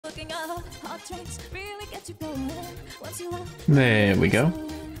There we go.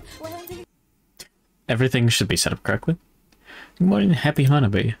 Everything should be set up correctly. Good morning, Happy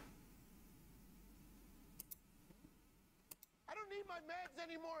Honeybee. I don't need my meds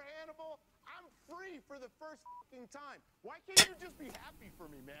anymore, Hannibal. I'm free for the first fucking time. Why can't you just be happy for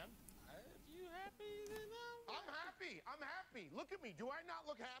me, man? If you happy, then I'm happy. I'm happy. Look at me. Do I not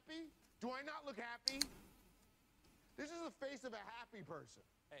look happy? Do I not look happy? This is the face of a happy person.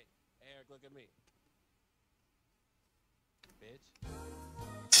 Hey, Eric, look at me. Bitch.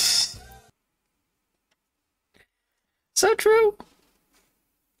 So true.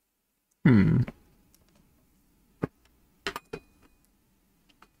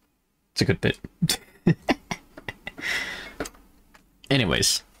 It's a good bit.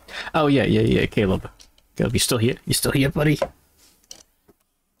 Anyways. Oh yeah, Caleb. Caleb, you still here? You still here, buddy?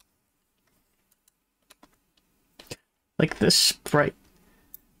 Like this sprite.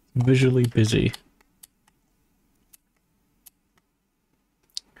 Visually busy.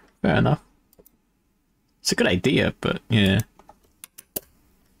 Fair enough. It's a good idea, but yeah.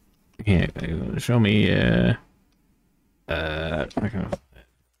 Here, show me, here.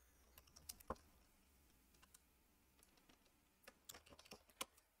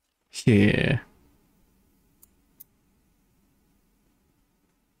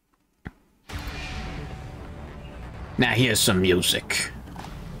 Now here's some music.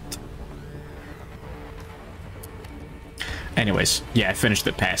 Anyways, yeah, I finished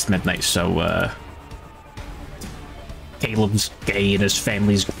it past midnight, so, Caleb's gay and his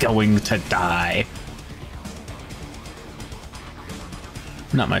family's going to die.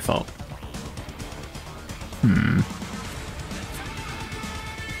 Not my fault.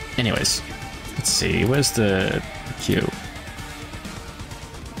 Anyways, let's see, where's the queue?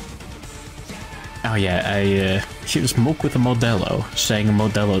 Oh yeah, I here's Moke with a Modelo, saying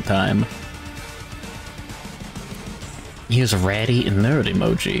Modelo time. Here's Ratty and Nerd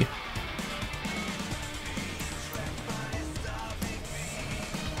emoji.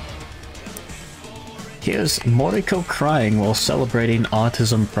 Here's Moriko crying while celebrating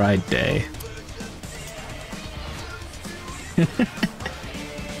Autism Pride Day.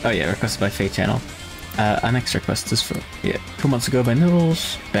 Oh yeah, requested by Faye Channel. Our next request is for, 2 months ago by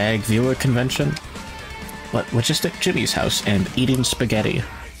Noodles, Bag Viewer Convention, Logistic Jimmy's house, and eating spaghetti.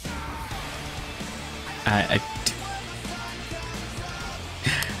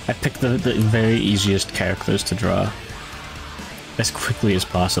 I picked the very easiest characters to draw as quickly as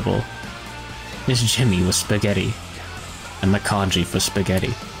possible. Here's Jimmy with spaghetti, and the kanji for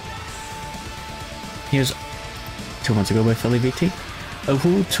spaghetti. Here's 2 months ago by Philly VT. A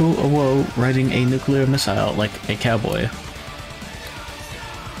who to a woe riding a nuclear missile like a cowboy.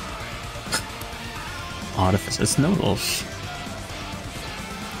 Artifice, it's Noodles.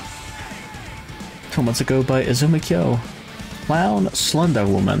 2 months ago by Izumi Kyo. Clown Slender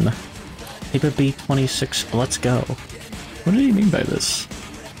Woman. Paper B26, let's go. What do you mean by this?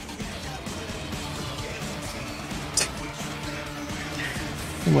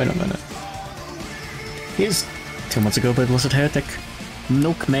 Wait a minute. Here's 2 months ago by Blessed Heretic.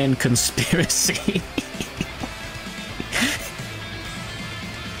 Milkman Conspiracy.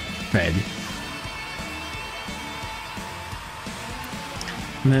 Red.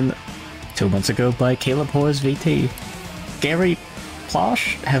 And then 2 months ago by Caleb Horse VT. Gary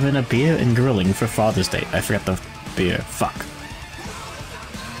Plosh having a beer and grilling for Father's Day. I forgot the beer. Fuck.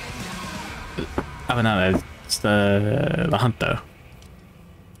 Oh no, it's the Hunter.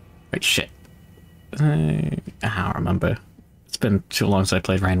 Wait, shit. I don't remember. It's been too long since I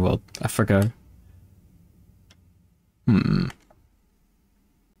played Rain World. I forgot. 2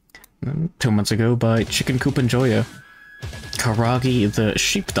 months ago by Chicken Coop and Joya. Karagi the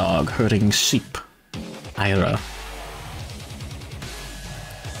sheepdog herding sheep. Ira.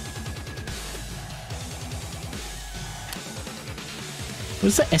 What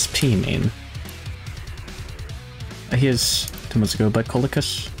does the SP mean? Here's 2 months ago by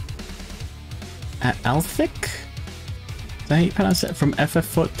Colicus. Alphic? Is that how you pronounce it? From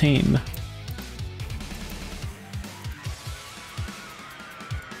FF14.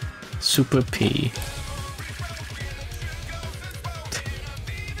 Super P.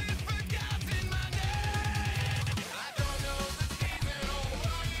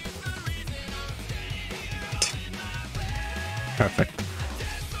 Perfect.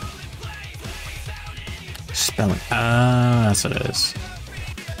 Spelling. Ah, that's what it is.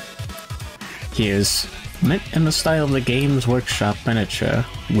 Here's mint in the style of the Games Workshop miniature,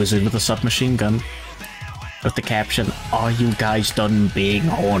 wizard with a submachine gun, with the caption, "Are you guys done being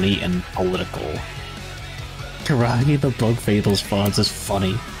horny and political?" Karagi the Bug Fables Fonz is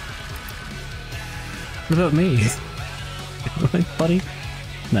funny. What about me? Like, buddy?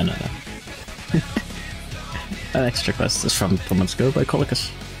 No. An extra quest is from 4 months ago by Colicus.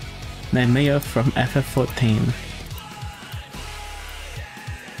 Nemea from FF14.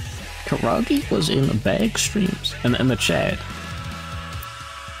 Karagi was in bag streams and in the chat.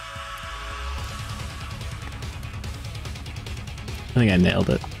 I think I nailed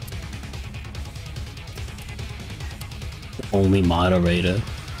it. Only moderator.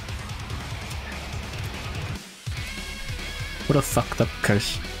 What a fucked up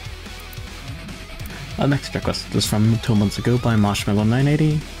curse. Our next request is from 2 months ago by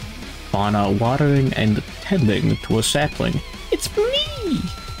Marshmallow980. Fauna watering and tending to a sapling. It's me!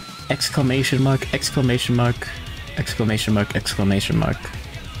 Exclamation mark, exclamation mark, exclamation mark, exclamation mark.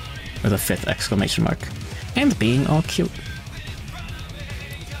 Or the 5th exclamation mark. And being all cute.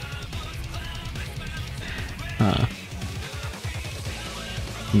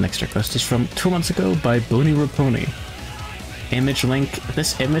 Next request is from 2 months ago by Booney Raponi. Image link,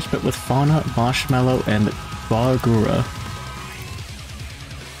 this image but with fauna, marshmallow, and Bargura.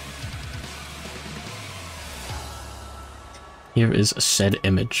 Here is said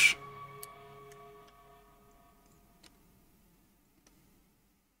image.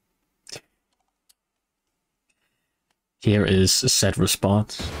 Here is said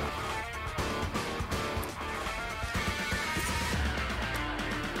response.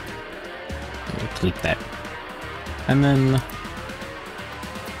 Delete that. And then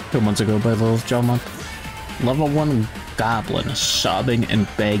 2 months ago by Little Jawmont. Level 1 goblin, sobbing and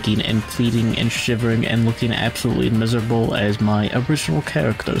begging and pleading and shivering and looking absolutely miserable as my original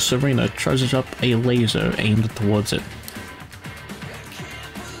character, Serena, charges up a laser aimed towards it.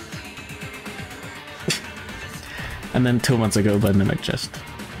 And then 2 months ago by Mimic Jest.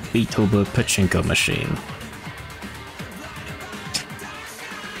 VTuber Pachinko Machine.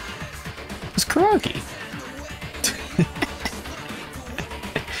 It's Karagi.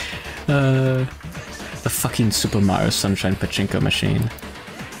 The fucking Super Mario Sunshine Pachinko Machine.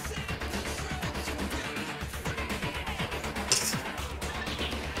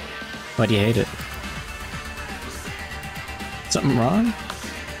 Why do you hate it? Something wrong?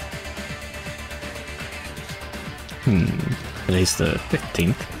 Today's the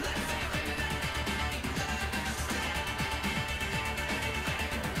 15th.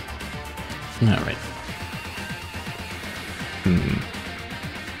 Alright.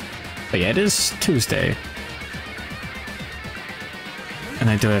 But yeah, it is Tuesday. And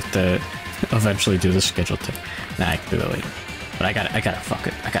I do have to eventually do the schedule too. Nah, I can do it later. But I gotta fuck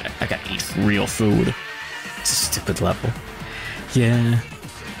it. I gotta eat real food. It's a stupid level. Yeah.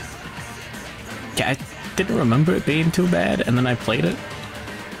 Yeah, I didn't remember it being too bad, and then I played it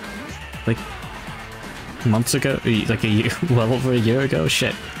like months ago, like a year, well over a year ago.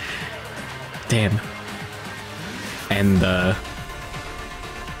 Shit. Damn. And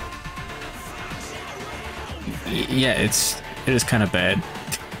yeah, it is kind of bad.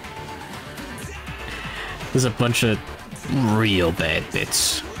 There's a bunch of real bad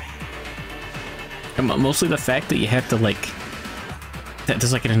bits. And mostly the fact that you have to like, that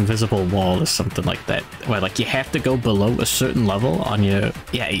there's like an invisible wall or something like that, where like you have to go below a certain level on your,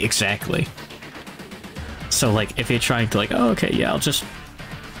 yeah, exactly. So like if you're trying to like, oh okay, yeah, I'll just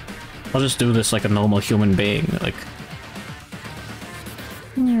do this like a normal human being, like,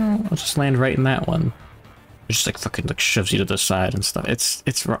 yeah, I'll just land right in that one. It just like fucking like shoves you to the side and stuff.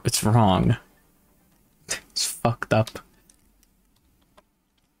 It's wrong. It's fucked up.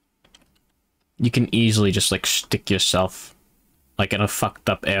 You can easily just like stick yourself like in a fucked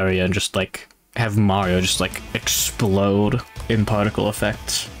up area and just like have Mario just like explode in particle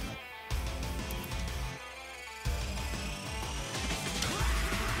effects.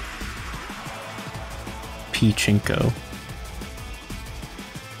 Pachinko.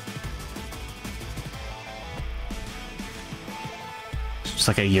 It's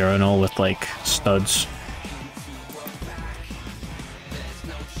like a urinal with like studs.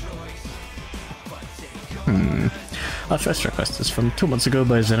 Our first request is from 2 months ago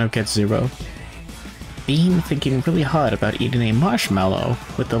by Xenocat0. Been thinking really hard about eating a marshmallow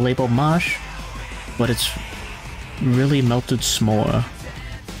with the label Marsh, but it's really melted s'more.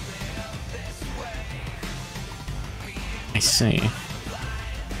 I see.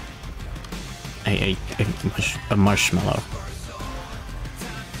 A marshmallow.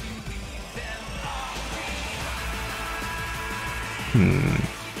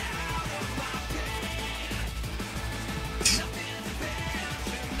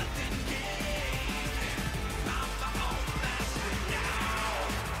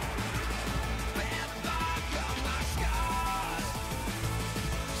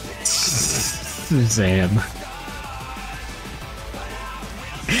 Zam.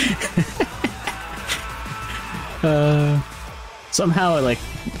 Somehow, like,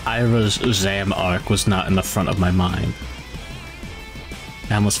 Ira's Zam arc was not in the front of my mind.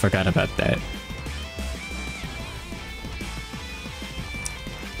 I almost forgot about that.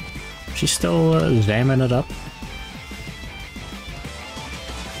 She's still zamming it up.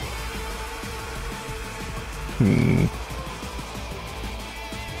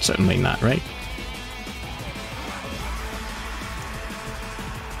 Certainly not, right?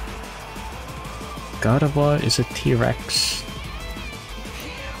 God of War is a T-Rex.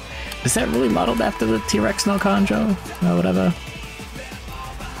 Is that really modeled after the T-Rex no Kanjo? Or whatever?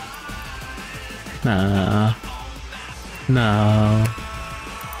 Nah. No.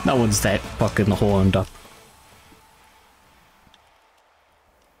 No one's that fucking horned up.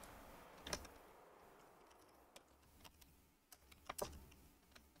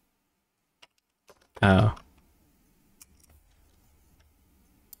 Oh.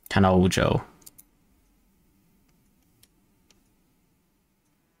 Kanojo.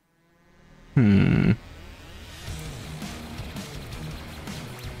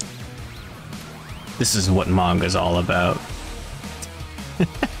 This is what manga's all about.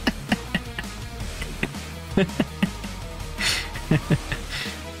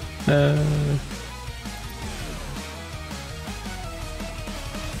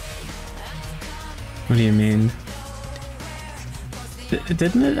 What do you mean?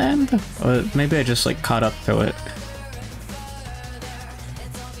 Didn't it end? Or maybe I just like caught up to it.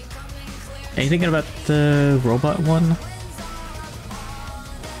 Are you thinking about the robot one?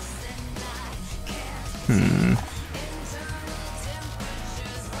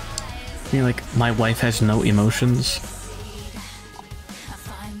 You mean like, my wife has no emotions?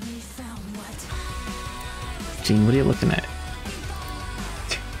 Gene, what are you looking at?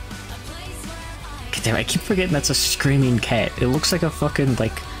 God damn, I keep forgetting that's a screaming cat. It looks like a fucking,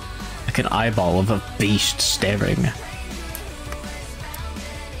 like an eyeball of a beast staring.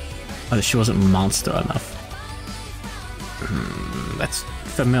 Oh, she wasn't monster enough. That's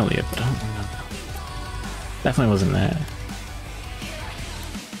familiar, but I don't remember. Definitely wasn't that.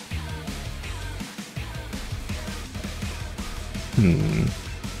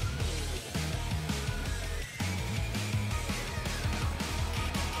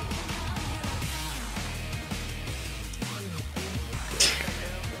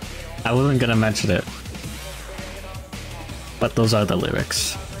 I wasn't gonna mention it, but those are the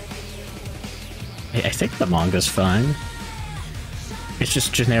lyrics. I think the manga's fine. It's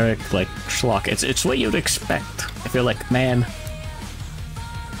just generic, like, schlock. It's what you'd expect if you're like, man.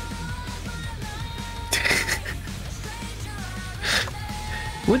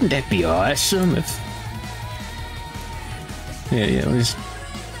 Wouldn't that be awesome if... Yeah, let me just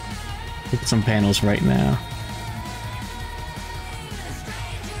look at some panels right now.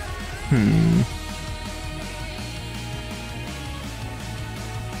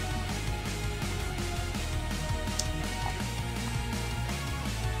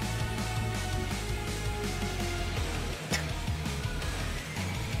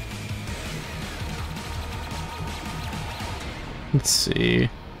 Let's see.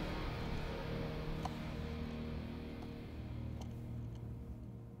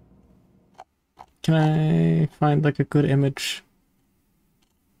 Can I find like a good image?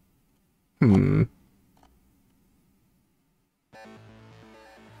 No,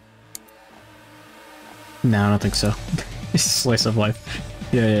 I don't think so. It's a slice of life.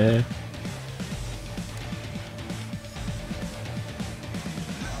 Yeah.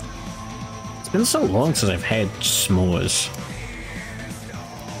 It's been so long since I've had s'mores.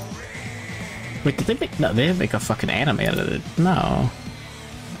 Wait, did they make... No, they didn't make a fucking anime out of it. No.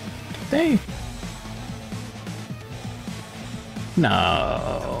 Did they?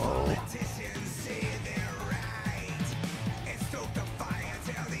 No.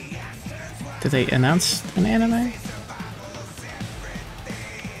 Did they announce an anime?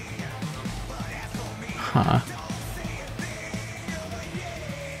 Huh.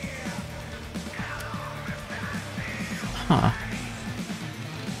 Huh.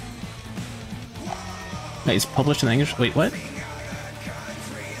 Wait, it's published in English? Wait, what?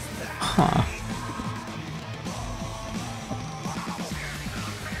 Huh.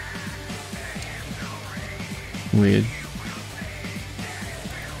 Weird.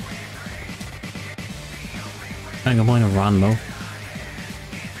 I'm going to Ranmo.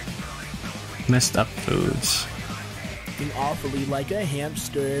 Messed up foods. looking awfully like a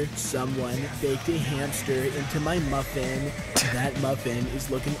hamster. Someone baked a hamster into my muffin. That muffin is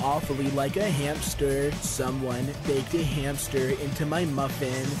looking awfully like a hamster. Someone baked a hamster into my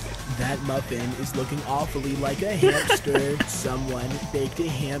muffin. That muffin is looking awfully like a hamster. Someone baked a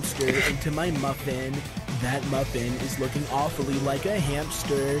hamster into my muffin. That muffin is looking awfully like a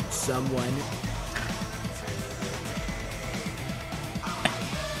hamster. Someone...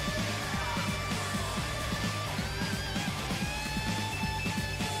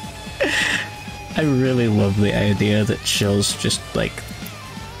 I really love the idea that Chill's just like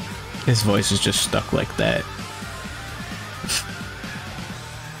his voice is just stuck like that.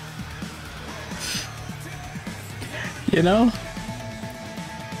 You know?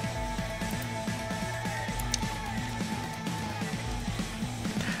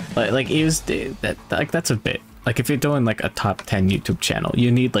 Like he was that like that's a bit. Like if you're doing like a top 10 YouTube channel, you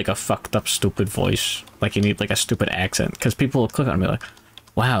need like a fucked up stupid voice. Like you need like a stupid accent because people will click on me like,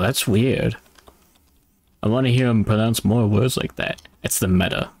 wow, that's weird. I want to hear him pronounce more words like that. It's the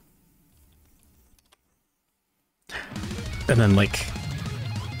meta. And then like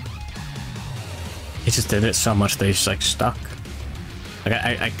he just did it so much that he's like stuck. Like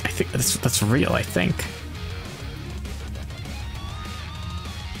I think that's real, I think.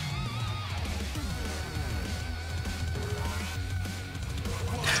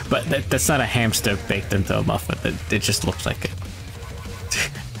 But that's not a hamster baked into a muffin. It just looks like it.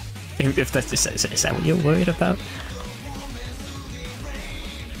 If that's is that what you're worried about?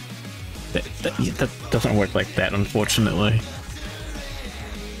 That doesn't work like that, unfortunately.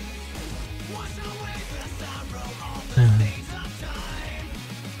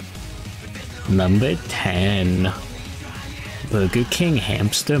 Number 10. Burger King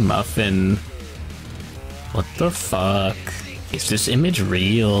hamster muffin. What the fuck? Is this image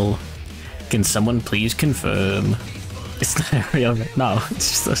real? Can someone please confirm? It's not real. No,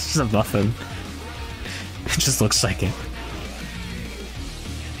 it's just a muffin. It just looks like it.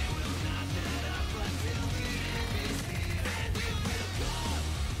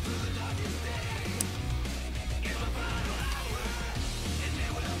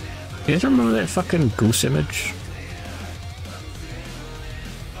 You guys remember that fucking goose image?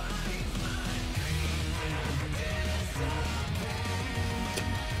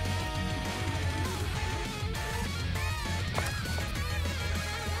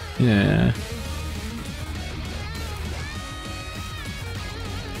 Yeah.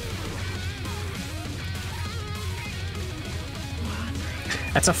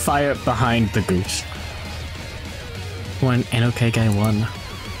 That's a fire behind the goose. One NOK guy won.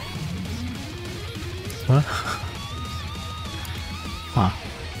 What? Huh.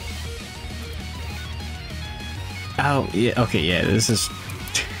 Oh, yeah, okay, yeah, this is...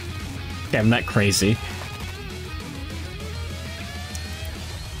 Yeah, I'm not crazy.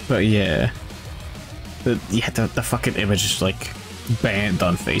 But yeah. The fucking image is like banned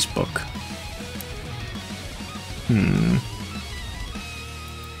on Facebook.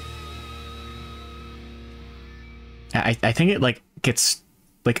 I think it like gets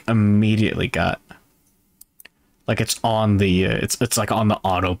like immediately got like it's on the it's like on the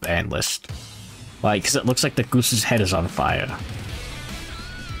auto ban list, like because it looks like the goose's head is on fire.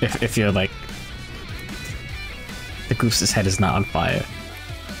 If you're like the goose's head is not on fire,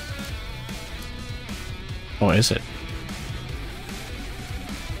 or is it?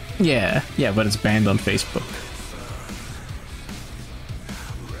 Yeah, but it's banned on Facebook.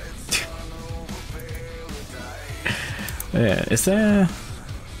 Yeah, is there...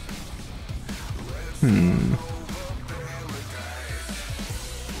 Come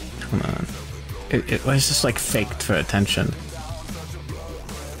on. It was just like faked for attention.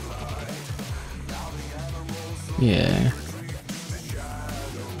 Yeah.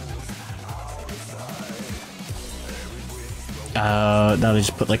 Now they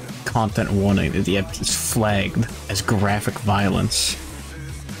just put like content warning that the episode is flagged as graphic violence.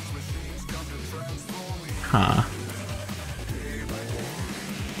 Huh.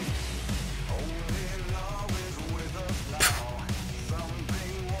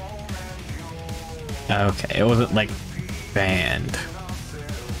 Okay, it wasn't like banned.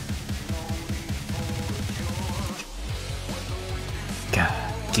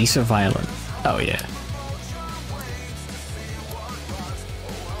 God, geese are violent. Oh yeah.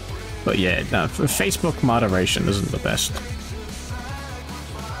 But yeah, no, Facebook moderation isn't the best.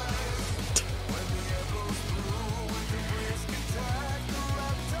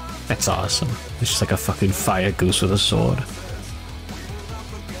 That's awesome. It's just like a fucking fire goose with a sword.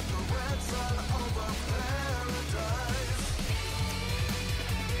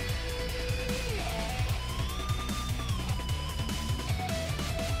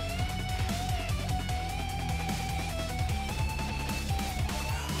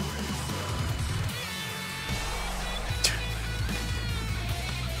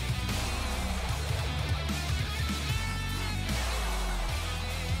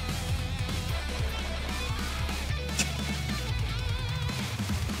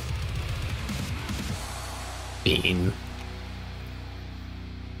 Bean.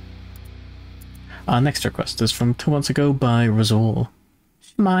 Our next request is from 2 months ago by Razul.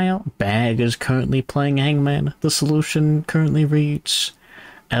 Smile. Bag is currently playing Hangman. The solution currently reads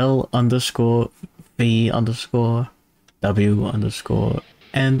L_V_W_NS.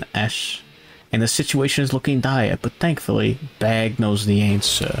 And the situation is looking dire, but thankfully, Bag knows the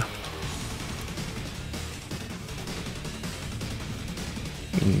answer.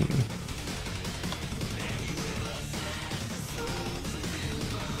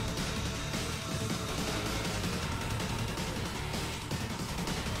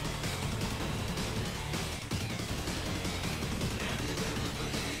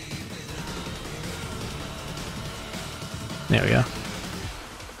 There we go.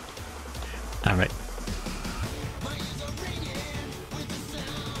 Alright.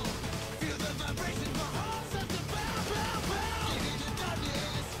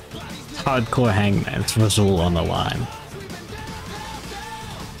 Hardcore Hangman. It's Razul on the line.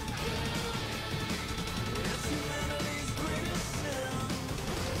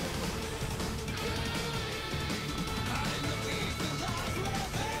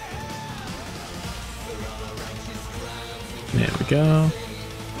 There we go.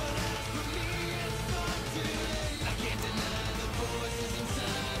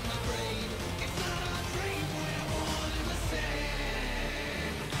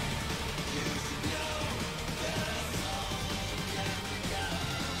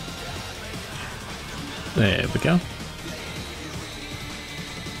 There we go.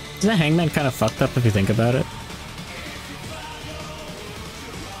 Isn't Hangman kind of fucked up if you think about it?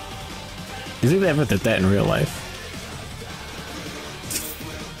 Do you think they ever did that in real life?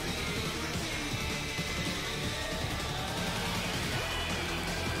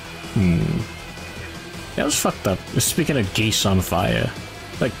 That was fucked up. Speaking of geese on fire,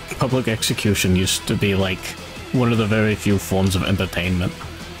 like, public execution used to be, like, one of the very few forms of entertainment.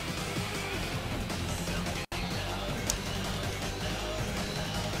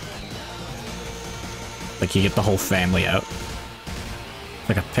 Like, you get the whole family out.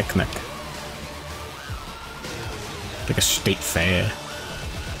 Like a picnic. Like a state fair.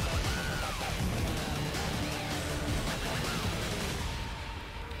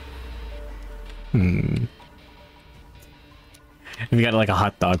 If you got like a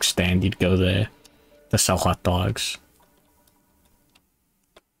hot dog stand, you'd go there to sell hot dogs.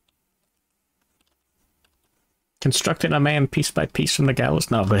 Constructing a man piece by piece from the gallows?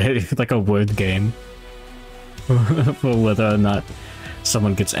 No, but it's like a word game. For whether or not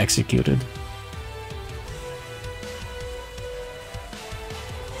someone gets executed.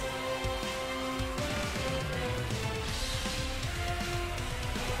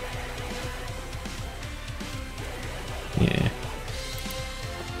 Yeah.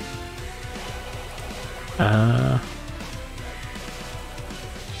 Huh?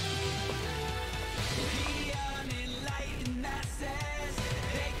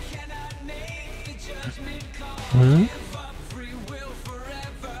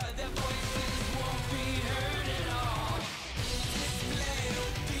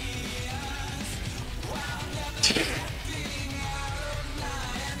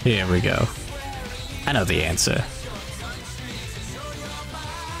 Here we go. I know the answer.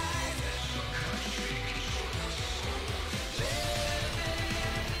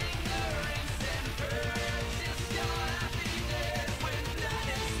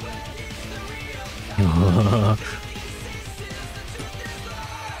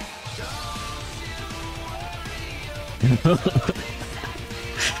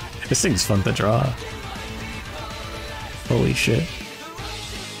 This thing's fun to draw. Holy shit.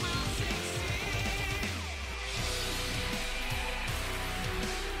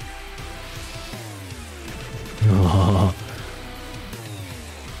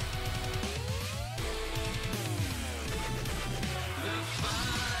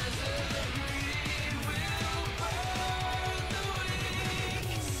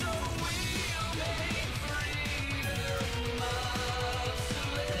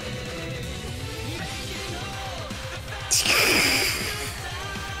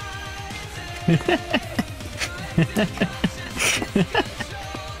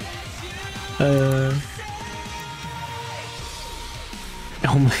 Oh.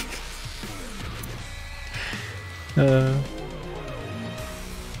 Oh my.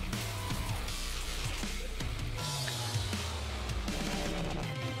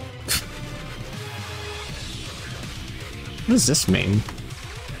 What does this mean?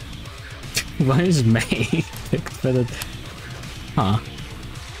 Why is May picked for the... Huh.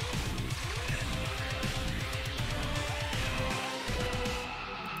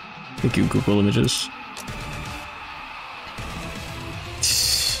 Thank you, Google Images.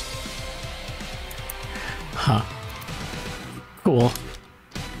 Huh. Cool.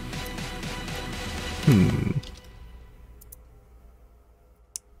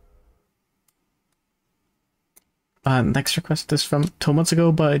 Next request is from 2 months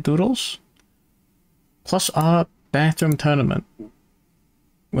ago by Doodles. Plus our bathroom tournament.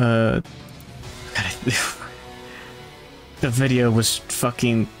 God, the video was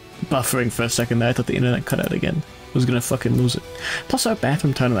fucking buffering for a second there. I thought the internet cut out again. I was gonna fucking lose it. Plus our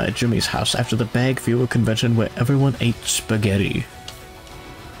bathroom tournament at Jimmy's house after the bag viewer convention where everyone ate spaghetti.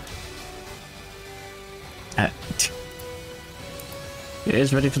 You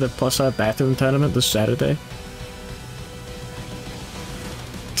guys ready for the plus our bathroom tournament this Saturday?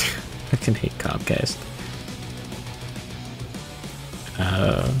 I can hate Comcast.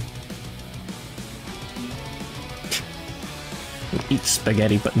 Eat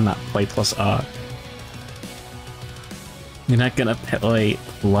spaghetti but not play plus R. You're not gonna play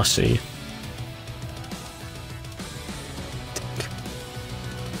Lussie.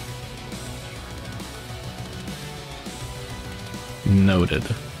 Noted.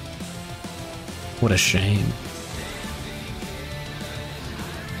 What a shame.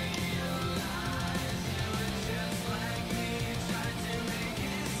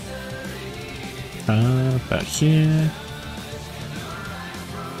 About here.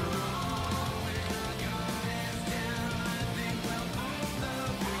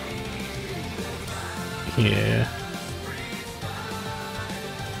 Yeah.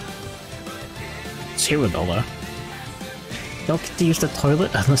 It's here with Ola. Don't get to use the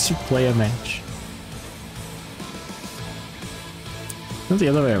toilet unless you play a match. Not the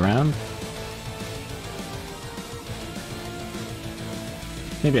other way around.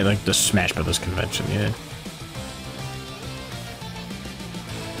 Maybe I like the Smash Brothers convention, yeah.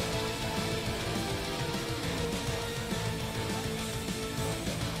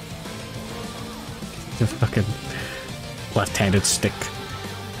 The fucking left-handed stick.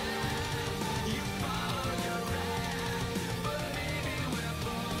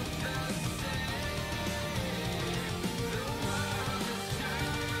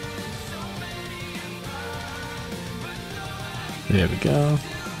 There we go.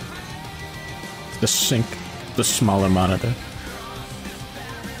 The sink, the smaller monitor.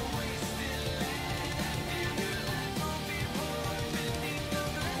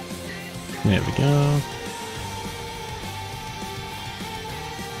 There we go.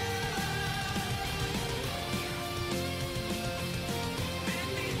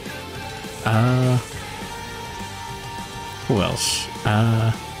 Who else?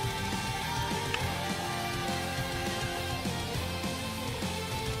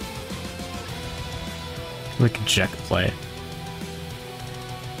 Like a Jack play.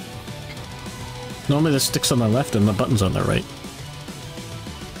 Normally the stick's on the left and the button's on the right.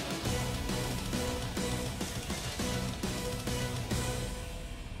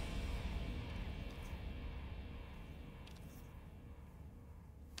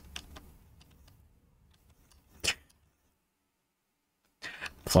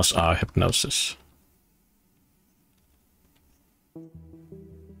 Plus R hypnosis.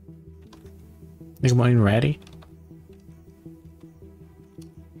 Good morning, Ratty.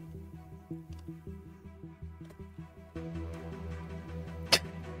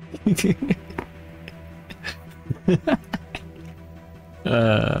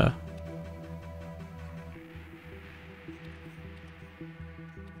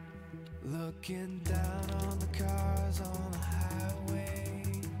 Looking down on the cars on the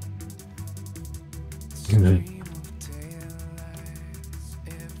highway. Stream of taillights,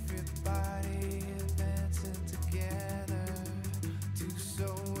 everybody advancing together to so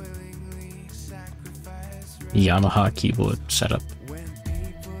willingly sacrifice. Yamaha keyboard setup. When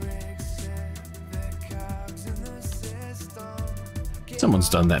people accept their cogs in the system, Someone's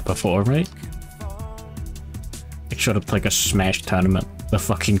done that before, right? It showed up like a Smash tournament. The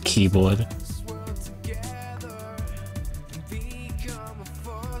fucking keyboard.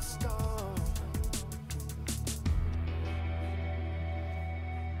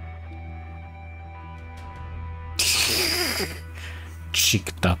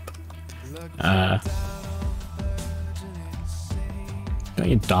 Cheeked up. You want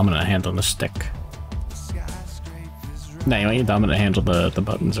your dominant hand on the stick. No, you want your dominant hand on the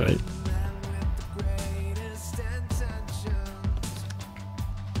buttons, right?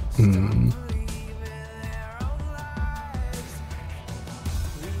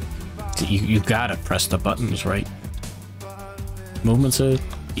 You gotta press the buttons, right? Movements are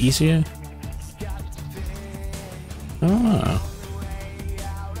easier? Oh.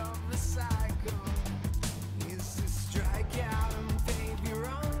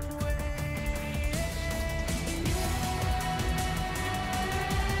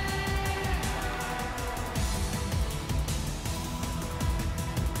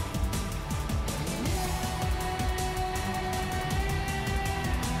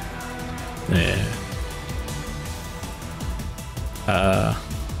 Yeah.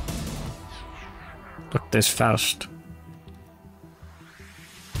 Look, there's Faust.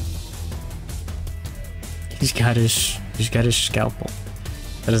 He's got his scalpel.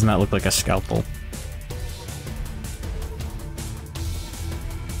 That does not look like a scalpel.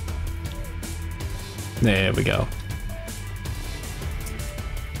 There we go.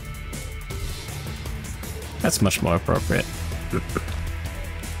 That's much more appropriate.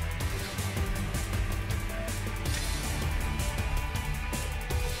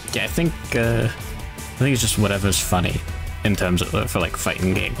 Yeah, I think it's just whatever's funny in terms of for like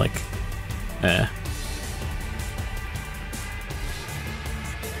fighting game, like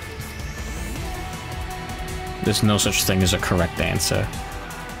there's no such thing as a correct answer.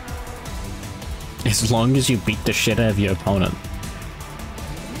 As long as you beat the shit out of your opponent,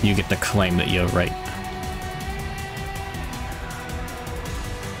 you get to claim that you're right.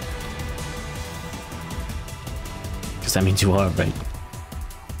 Because that means you are right.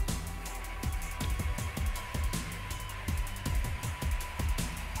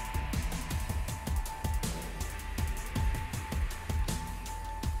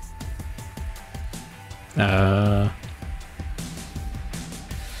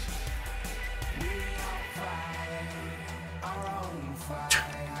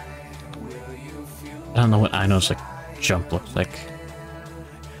 I don't know what Ino's like jump looks like.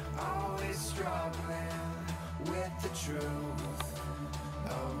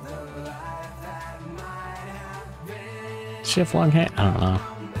 Does she have long hair? I don't know.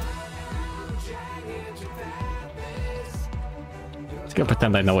 Let's go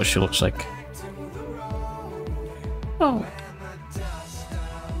pretend I know what she looks like. Oh.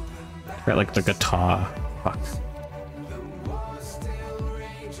 Got like the guitar. Fuck.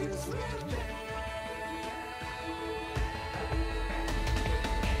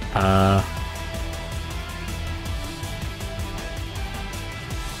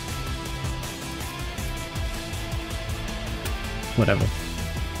 Whatever.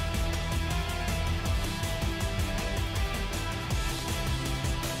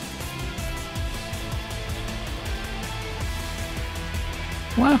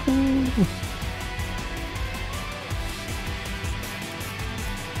 Wahoo!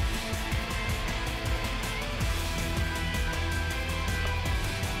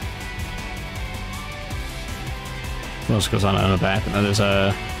 What else goes on in the back? And there's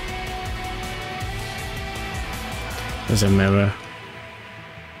a mirror.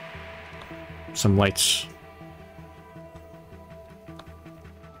 Some lights.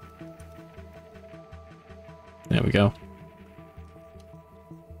 There we go.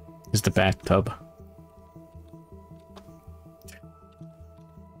 Is the bathtub.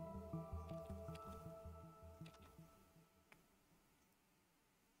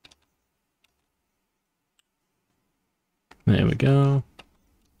 There we go.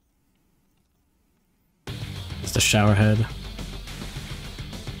 It's the shower head.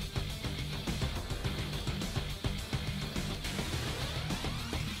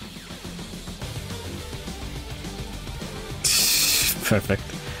 Perfect.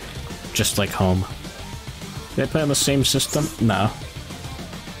 Just like home. Did I play on the same system? No.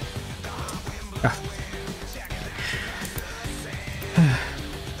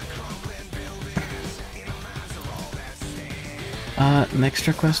 Next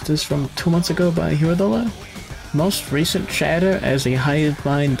request is from 2 months ago by Hiradola. Most recent chatter as a hive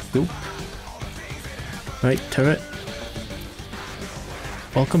mind goop. Right, turret.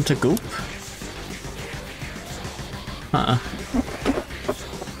 Welcome to goop? What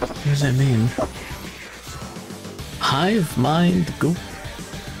does that mean? Hive mind goop?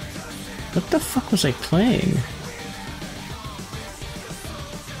 What the fuck was I playing?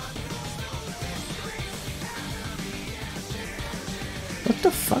 What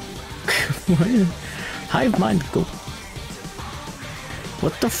the fuck? Hive mind goop.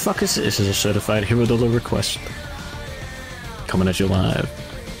 What the fuck is this? This is a certified Hiradola request. Coming at you live.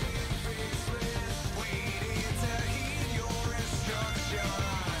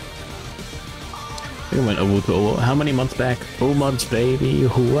 I went, oh, how many months back? 4 months, baby.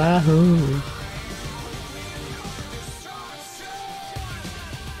 Wahoo!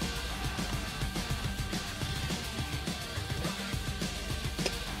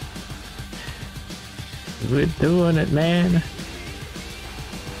 We're doing it, man.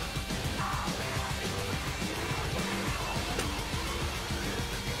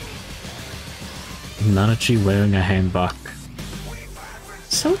 Nanachi wearing a handbag.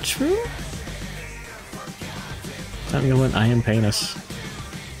 So true. I'm going iron penis.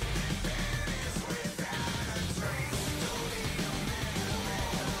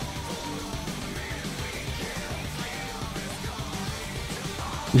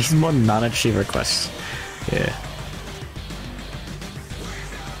 These more non-achieve requests. Yeah.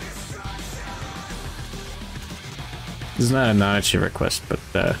 This is not a non-achieve request, but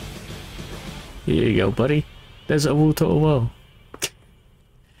here you go, buddy. There's a woo to a woe.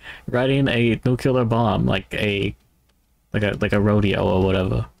 Riding a nuclear bomb like a rodeo or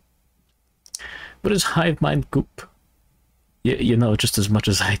whatever. What is hive mind goop? You know just as much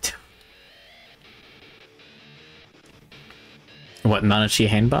as I do. What, Nanachi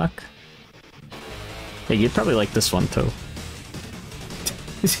Hanbok? Yeah, you'd probably like this one too.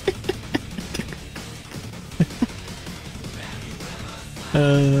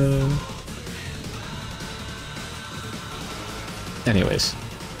 Anyways.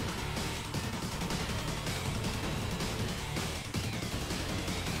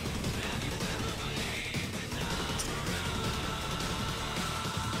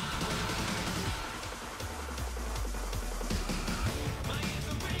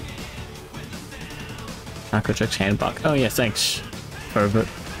 Taco Jack's handbook. Oh yeah, thanks, Herbert.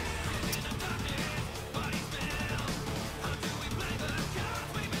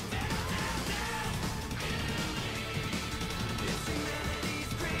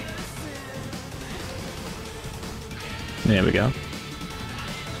 There we go.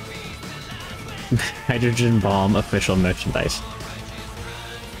 Hydrogen bomb official merchandise.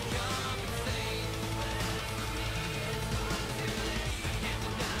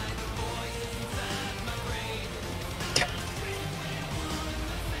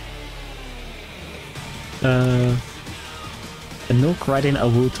 A Nook riding a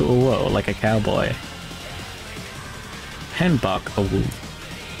woo to a woe like a cowboy. Handbok a woo.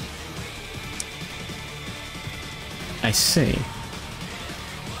 I see.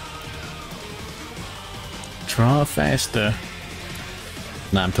 Draw faster.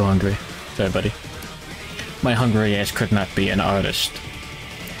 Nah, I'm too hungry. Sorry, buddy. My hungry ass could not be an artist.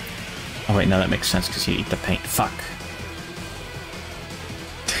 Oh wait, no, that makes sense because you eat the paint. Fuck.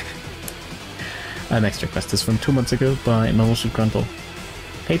 Our next request is from 2 months ago by Melissa Gruntle.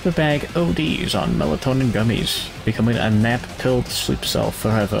 Paper bag ODs on melatonin gummies, becoming a nap-pilled sleep cell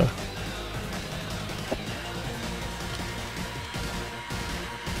forever.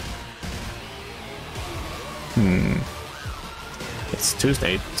 It's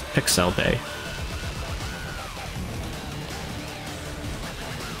Tuesday, it's Pixel Day.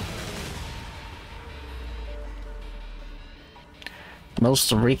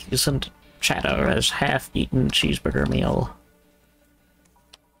 Most recent chatter as half-eaten cheeseburger meal.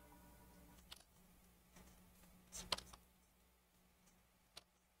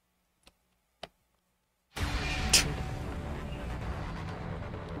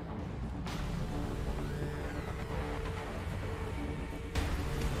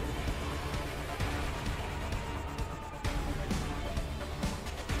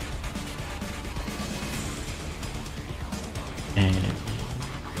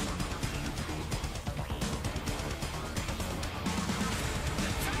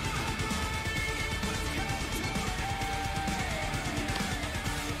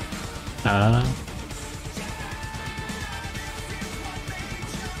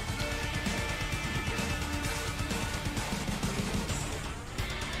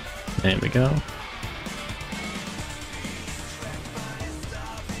 There we go.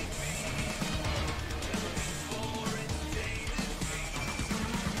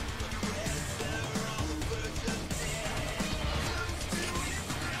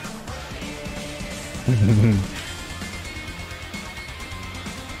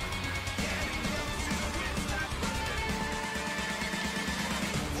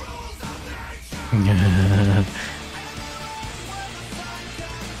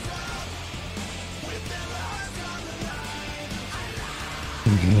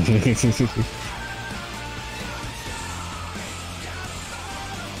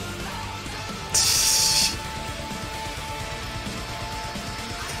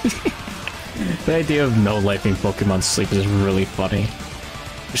 The idea of no-lifing Pokemon sleep is really funny.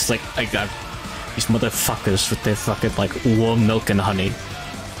 Just like, I got these motherfuckers with their fucking, like, warm milk and honey.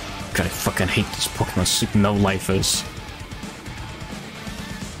 God, I fucking hate these Pokemon sleep no-lifers.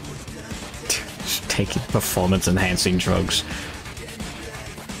 Just taking performance-enhancing drugs.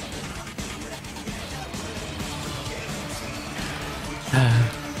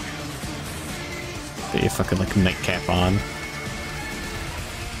 Get your fucking, like, nightcap on.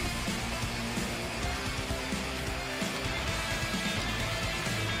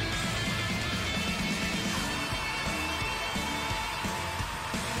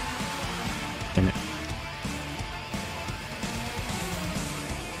 Damn it.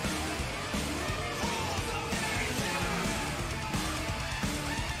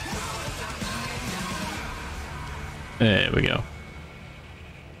 There we go.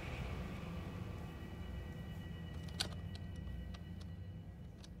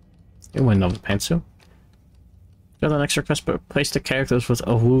 You win another pencil. Got an extra request, but place the characters with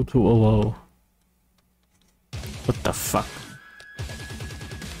a woo to a woe. What the fuck?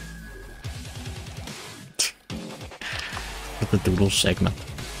 With the Doodles segment.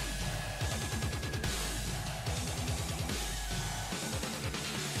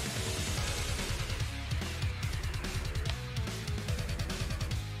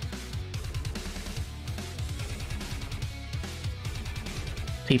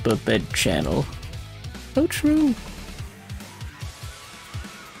 Paper bed channel. So true.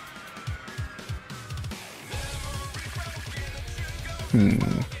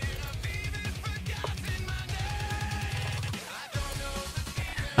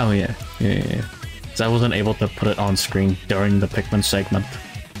 Oh yeah. Yeah. 'Cause I wasn't able to put it on screen during the Pikmin segment.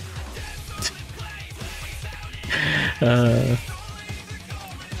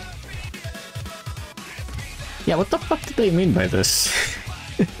 Yeah, what the fuck did they mean by this?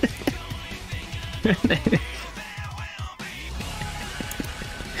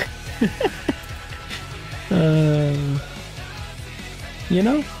 You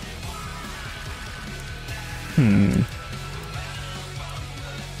know?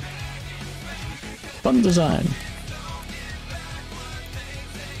 Fun design.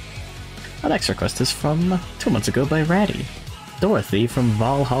 Our next request is from 2 months ago by Ratty. Dorothy from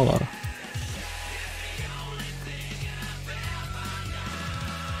Valhalla.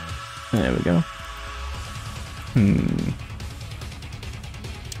 There we go.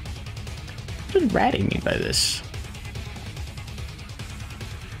 What did Ratty mean by this?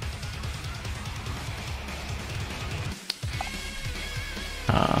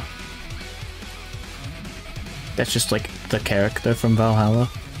 That's just like the character from Valhalla.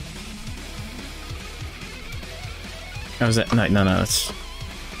 Oh, is that? No, that's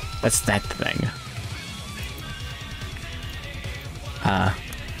that thing.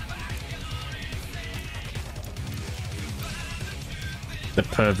 The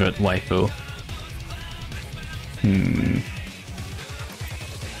pervert waifu.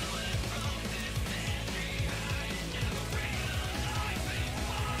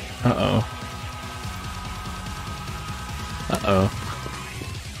 Uh-oh. Uh-oh.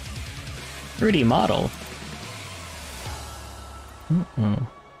 3D model.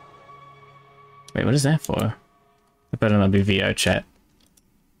 Wait, what is that for? It better not be VR chat.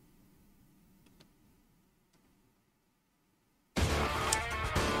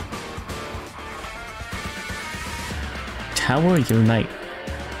 Tower Unite.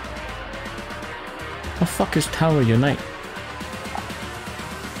 The fuck is Tower Unite?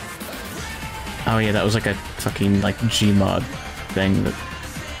 Oh yeah, that was like a fucking like Gmod thing that...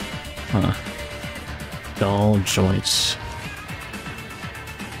 Huh. Dull joints.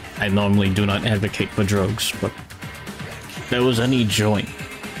 I normally do not advocate for drugs, but if there was any joint,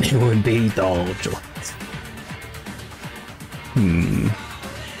 it would be dull joints.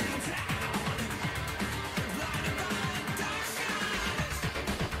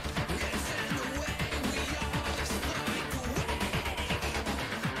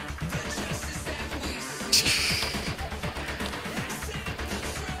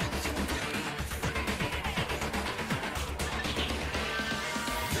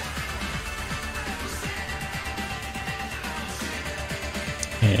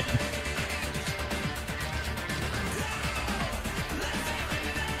 Yeah.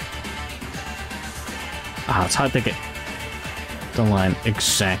 Ah, it's hard to get the line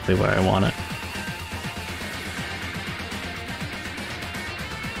exactly where I want it.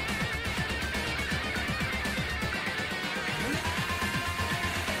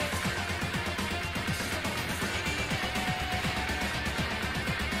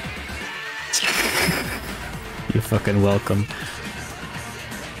 You're fucking welcome.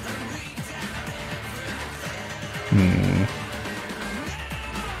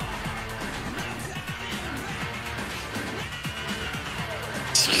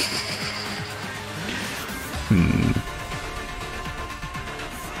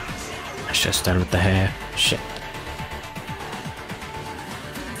 I should have started with the hair. Shit.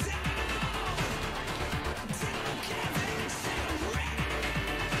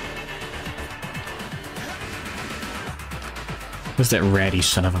 Who's that ratty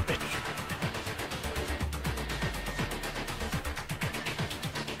son of a bitch?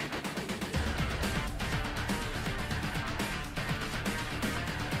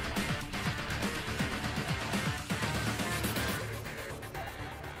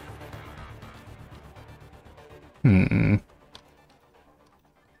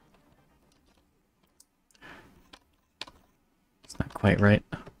 quite right.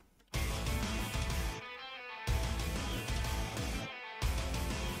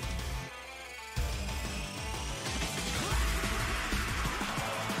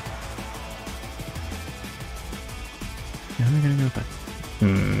 Now we're gonna go back.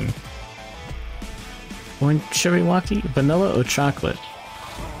 Orange Chiriwaki? Vanilla or chocolate?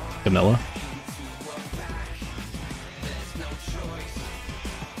 Vanilla.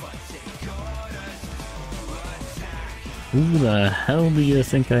 Who the hell do you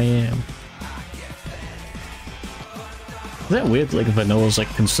think I am? Is that weird, like vanilla's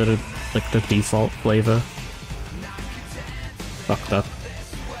like considered like the default flavor? Fucked up.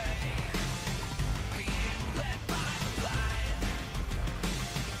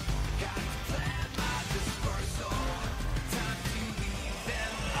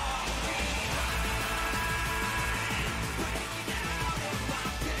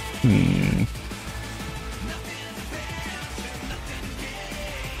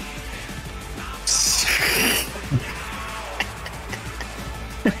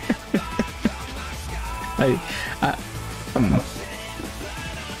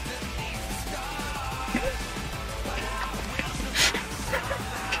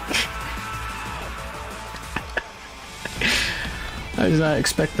 I was not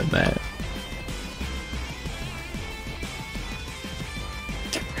expecting that.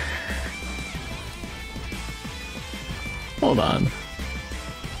 Hold on.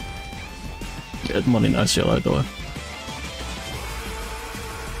 Good morning, Asialador.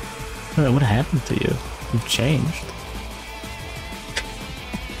 What happened to you? You've changed.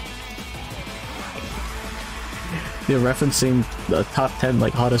 You're referencing the top 10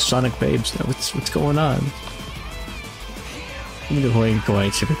 like hottest Sonic babes. Now, what's going on? I'm going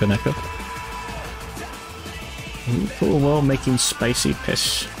to be Kaneko. Cool, well, making spicy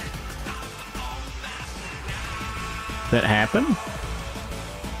piss. That happened?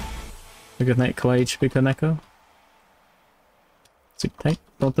 A good night, Kawaii Chibi Kaneko. Sit tight,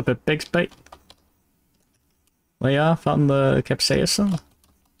 don't the big spite. Lay off on the capsaicin.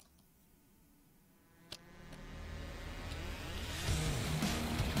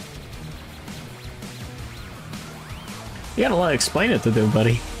 You got a lot to explain it to do,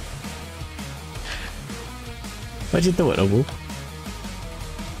 buddy. Why'd you do it, Obu?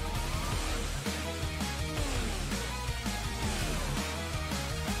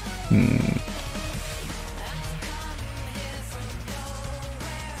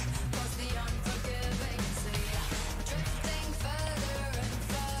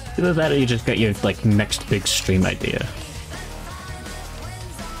 Either that or you just got your, like, next big stream idea.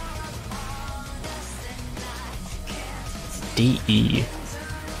 DE.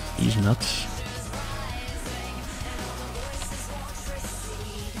 He's nuts.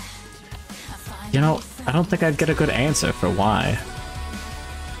 You know, I don't think I'd get a good answer for why.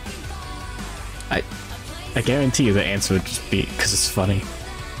 I guarantee you the answer would just be because it's funny.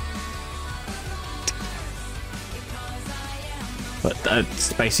 But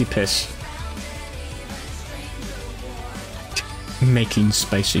spicy piss. Making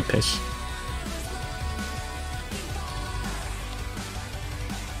spicy piss.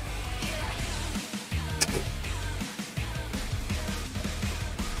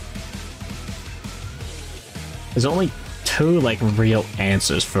 There's only two, like, real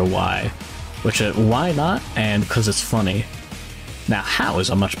answers for why. Which are why not and because it's funny. Now, how is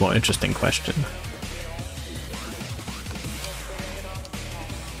a much more interesting question.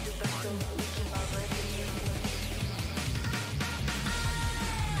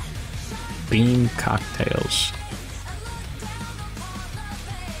 Bean cocktails.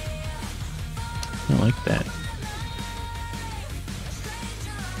 I like that.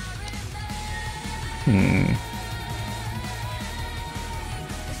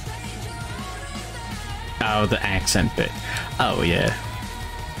 Oh, the accent bit. Oh, yeah.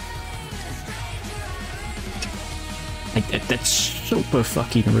 That's super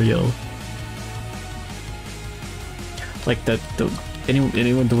fucking real. Like,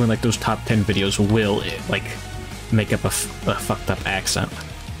 anyone doing, like, those top 10 videos will, like, make up a fucked up accent.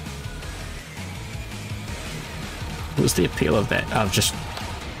 What's the appeal of that? Oh, just...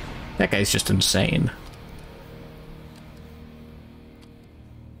 That guy's just insane.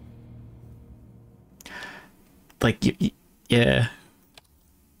 Like, yeah.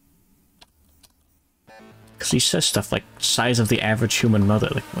 Because he says stuff like, size of the average human mother.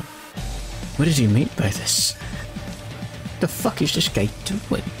 Like, what does he mean by this? What the fuck is this guy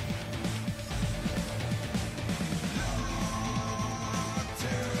doing?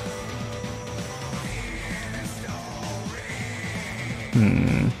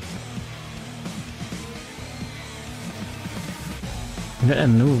 A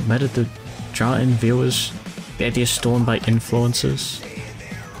new meta to draw in viewers. The idea stolen by influencers.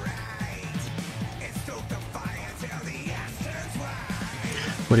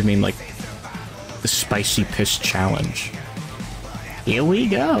 What do you mean, like the spicy piss challenge? Here we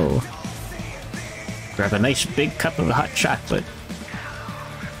go. Grab a nice big cup of hot chocolate.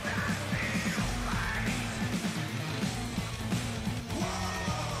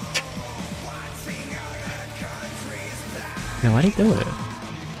 Now, why'd he do it?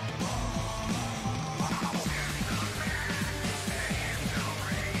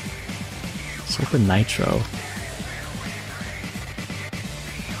 Let's open Nitro.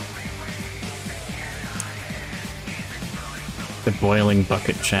 The boiling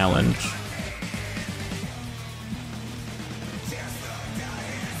bucket challenge.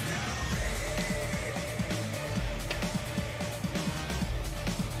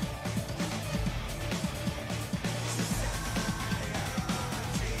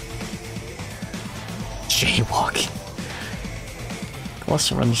 Jaywalking.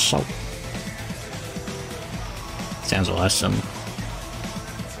 Glycerin and salt. Sounds awesome.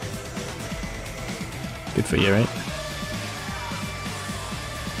 Good for you, right?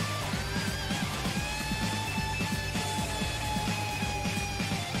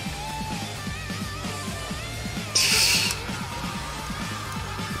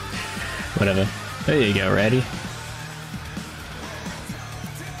 Whatever. There you go, ready?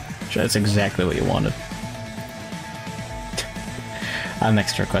 Sure, that's exactly what you wanted. Our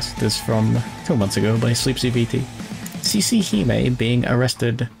next request is from 2 months ago by SleepCVT. CC Hime being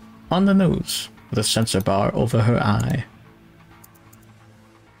arrested on the news with a sensor bar over her eye.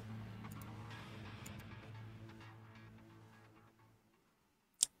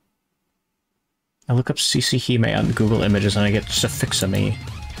 I look up CC Hime on Google Images and I get just a fix of me.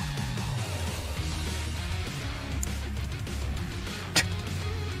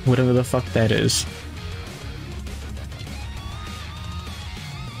 Whatever the fuck that is.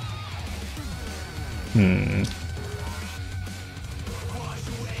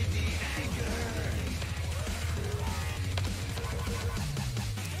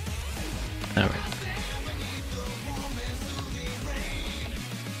 Alright.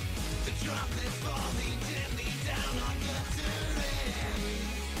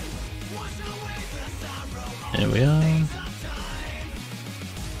 There we are.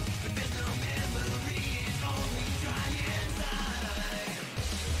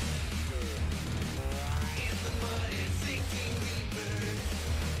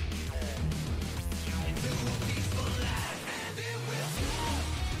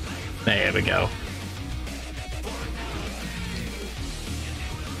 There we go.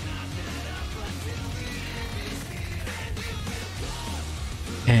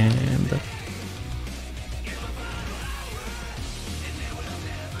 And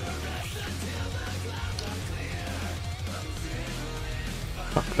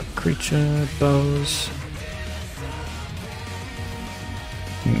fuck the creature bows.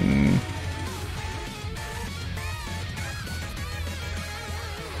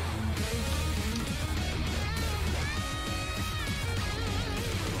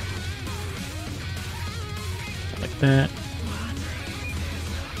 Like that.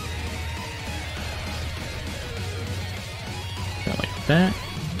 Go like that.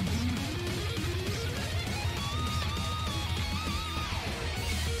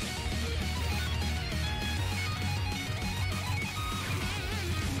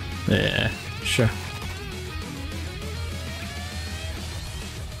 Yeah, sure.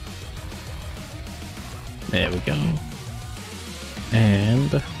 There we go.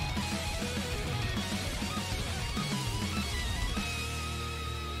 And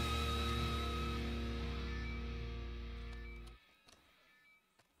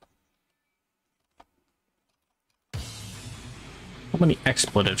how many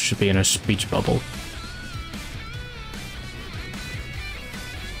expletives should be in a speech bubble?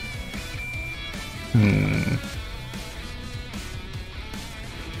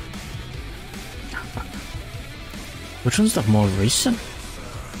 Which one's the more recent?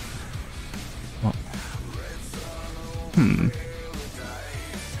 What?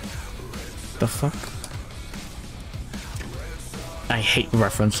 The fuck? I hate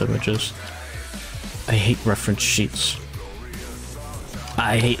reference images. I hate reference sheets.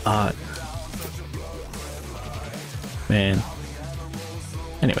 I hate art. Man.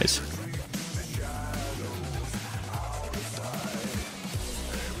 Anyways.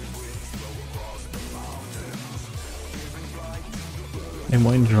 And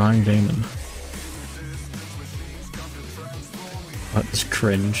when drawing Damon. What is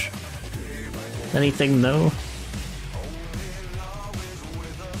cringe? Anything though?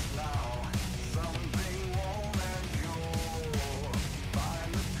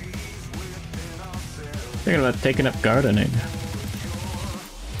 Thinking about taking up gardening.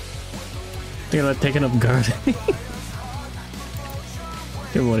 Thinking about taking up gardening.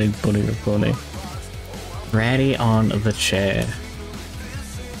 Good morning, Bunny or Pony. Ratty on the chair.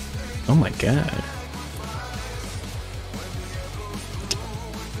 Oh my god.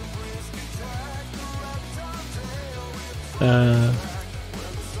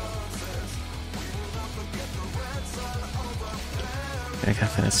 I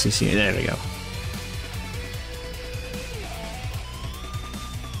got that CC. There we go.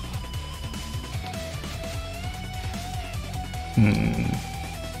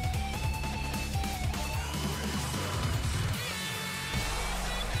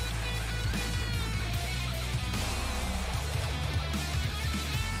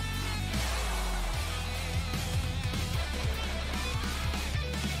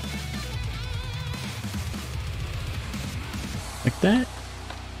 Like that.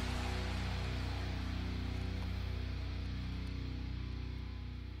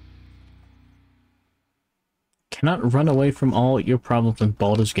 Cannot run away from all your problems in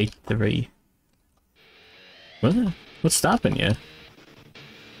Baldur's Gate 3. What? What's stopping you?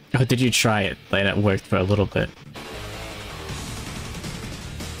 Oh, did you try it? Like, it worked for a little bit.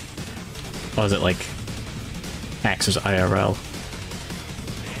 Or was it like Axe's IRL?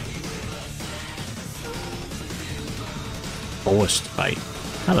 Forced fight.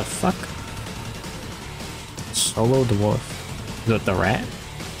 How the fuck? Solo dwarf. Is it the rat?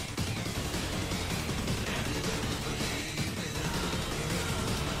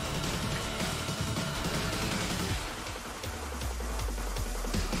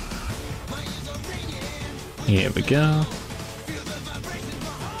 Here we go.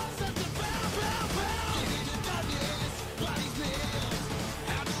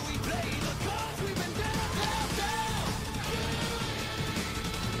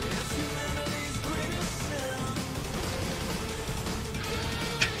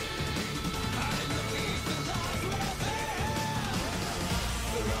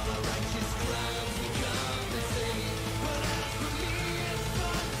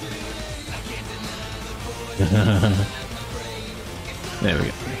 There we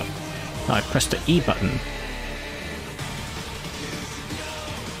go. Oh, I pressed the E button.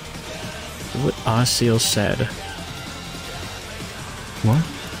 What Arceal said. What?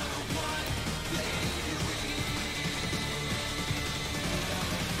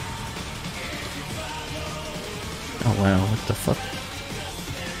 Oh wow, what the fuck?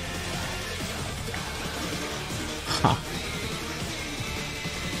 Huh.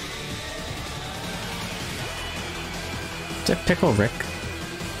 Is that Pickle Rick?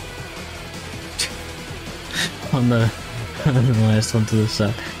 on the last one to the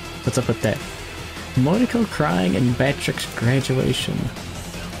side. What's up with that? Monaco crying in Patrick's graduation.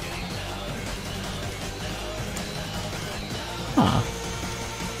 Huh.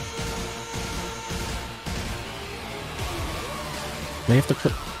 We have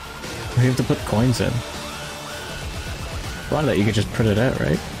to put coins in. A lot of that you could just print it out,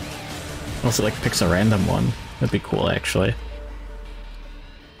 right? Also, like, picks a random one. That'd be cool, actually.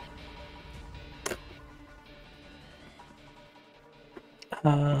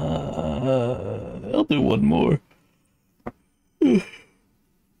 I'll do one more.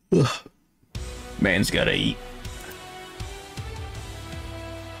 Man's gotta eat.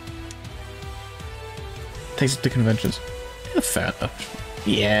 Takes it to conventions. Yeah, fair enough.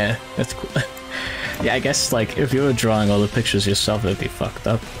 Yeah, that's cool. Yeah, I guess, like, if you were drawing all the pictures yourself, it'd be fucked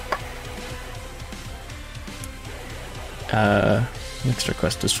up. Next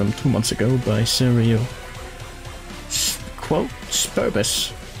request is from 2 months ago by Serial. Quote,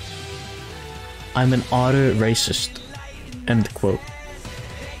 Spurbus. I'm an Otter Racist. End quote.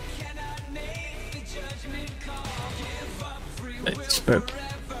 Spurb...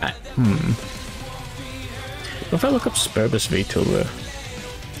 What if I look up Spurbus VTuber?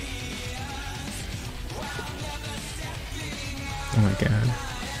 Oh my god.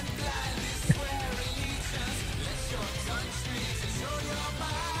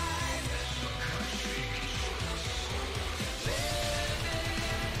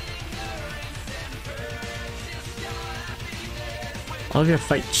 All of your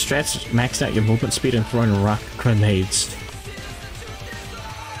fight strats max out your movement speed and throwing rock grenades.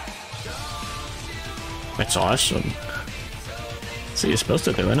 That's awesome. So you're supposed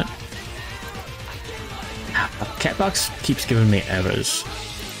to do it. Catbox keeps giving me errors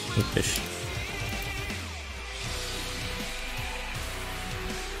with this.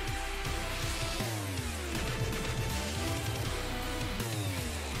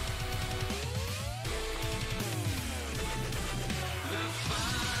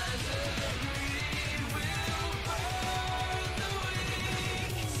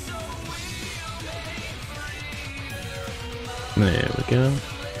 There we go.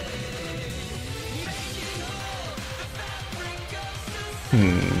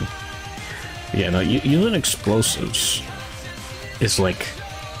 Yeah, no, using explosives is like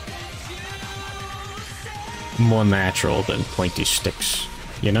more natural than pointy sticks,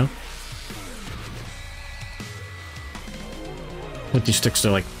 you know? Pointy sticks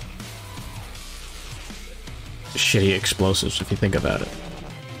are like shitty explosives if you think about it.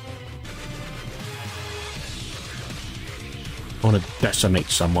 I want to decimate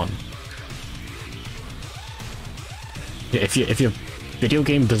someone. Yeah, if your video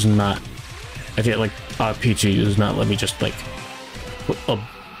game does not, if your like RPG does not let me just like put a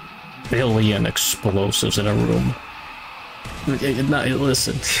billion explosives in a room. No,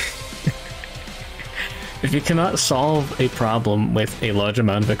 listen. If you cannot solve a problem with a large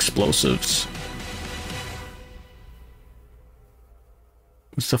amount of explosives,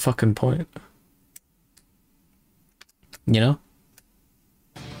 what's the fucking point? You know?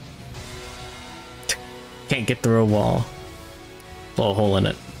 Can't get through a wall. Blow a hole in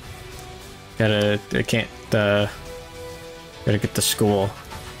it. Gotta get to school.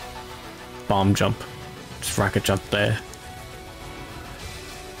 Bomb jump. Just rocket jump there.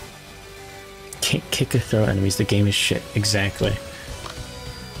 Can't kick or throw enemies, the game is shit. Exactly.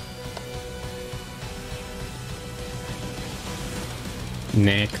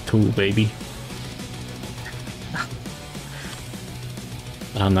 Knack 2, baby.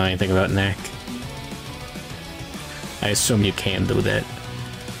 I don't know anything about Knack. I assume you can do that.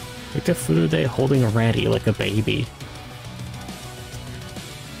 Like the food there holding a ratty like a baby.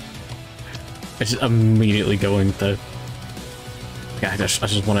 I just immediately going to... Yeah, I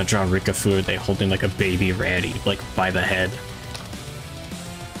just want to draw Rika Furude holding like a baby ratty, like by the head.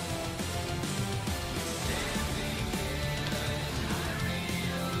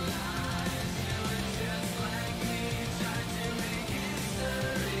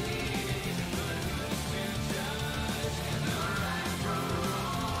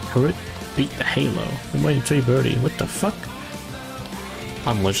 Hurry, beat the Halo. I'm waiting for you, Birdie. What the fuck?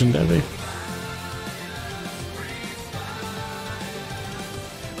 I'm legendary.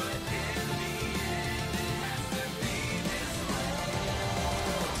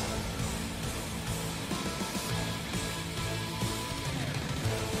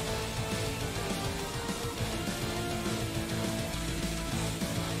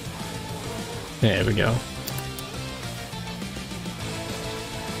 There we go.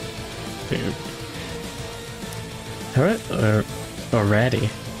 Dude. Turret or ratty?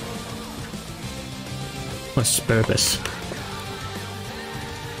 What's purpose?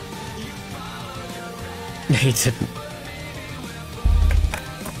 He didn't.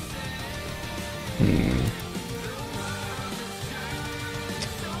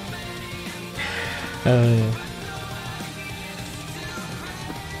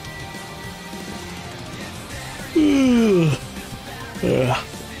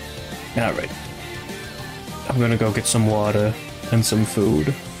 Alright. I'm gonna go get some water and some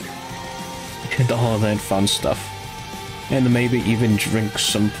food. And all that fun stuff. And maybe even drink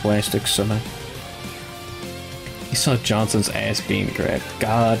some plastic soda. He saw Johnson's ass being grabbed.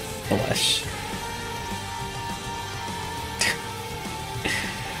 God bless.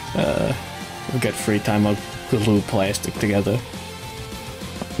 We'll get free time, I'll glue plastic together.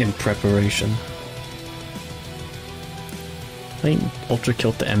 In preparation. Playing Ultra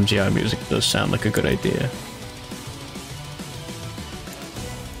Kill to MGR music does sound like a good idea.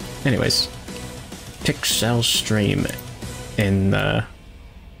 Anyways, Pixel stream in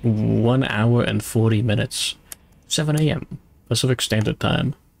 1 hour and 40 minutes. 7 AM Pacific Standard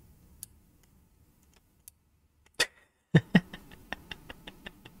Time.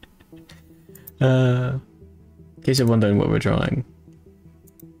 In case you're wondering what we're drawing,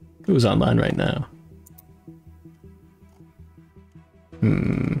 who's online right now?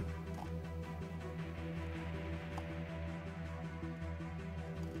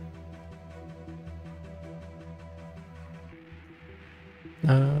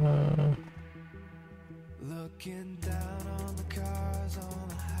 Looking down on the cars on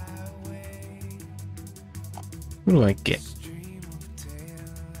the highway. What do I get?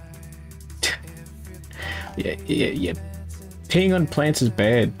 Yeah. Peeing on plants is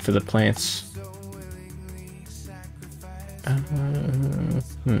bad for the plants.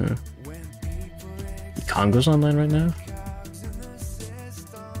 Congo's online right now?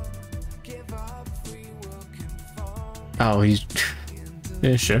 Oh, he's...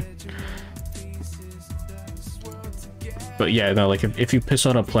 yeah, sure. But yeah, no, like, if you piss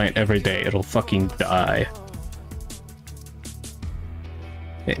on a plant every day, it'll fucking die.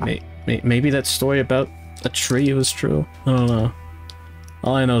 Maybe that story about A tree was true. I don't know.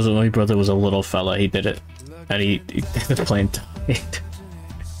 All I know is that my brother was a little fella. He did it, and he did the plane died.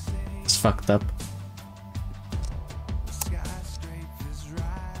 It's fucked up.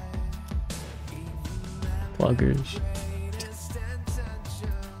 Pluggers.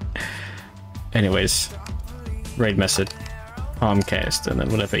 Anyways, raid message, Comcast, and then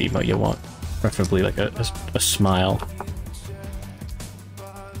whatever email you want. Preferably like a smile.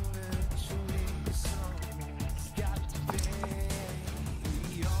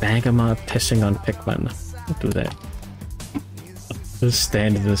 Bagama pissing on Pikmin. Don't do that. Just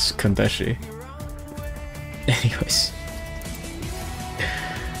stand this Kandeshi. Anyways.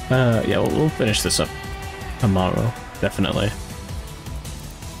 Yeah, we'll finish this up tomorrow, definitely.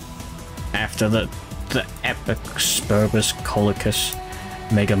 After the epic Spurbus Colicus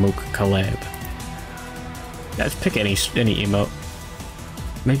Megamook collab. Guys, pick any emote.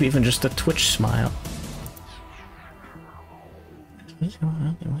 Maybe even just a Twitch smile. What's going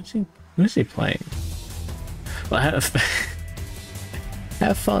on there? What is he playing? Well, have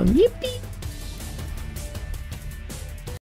fun. Yippee!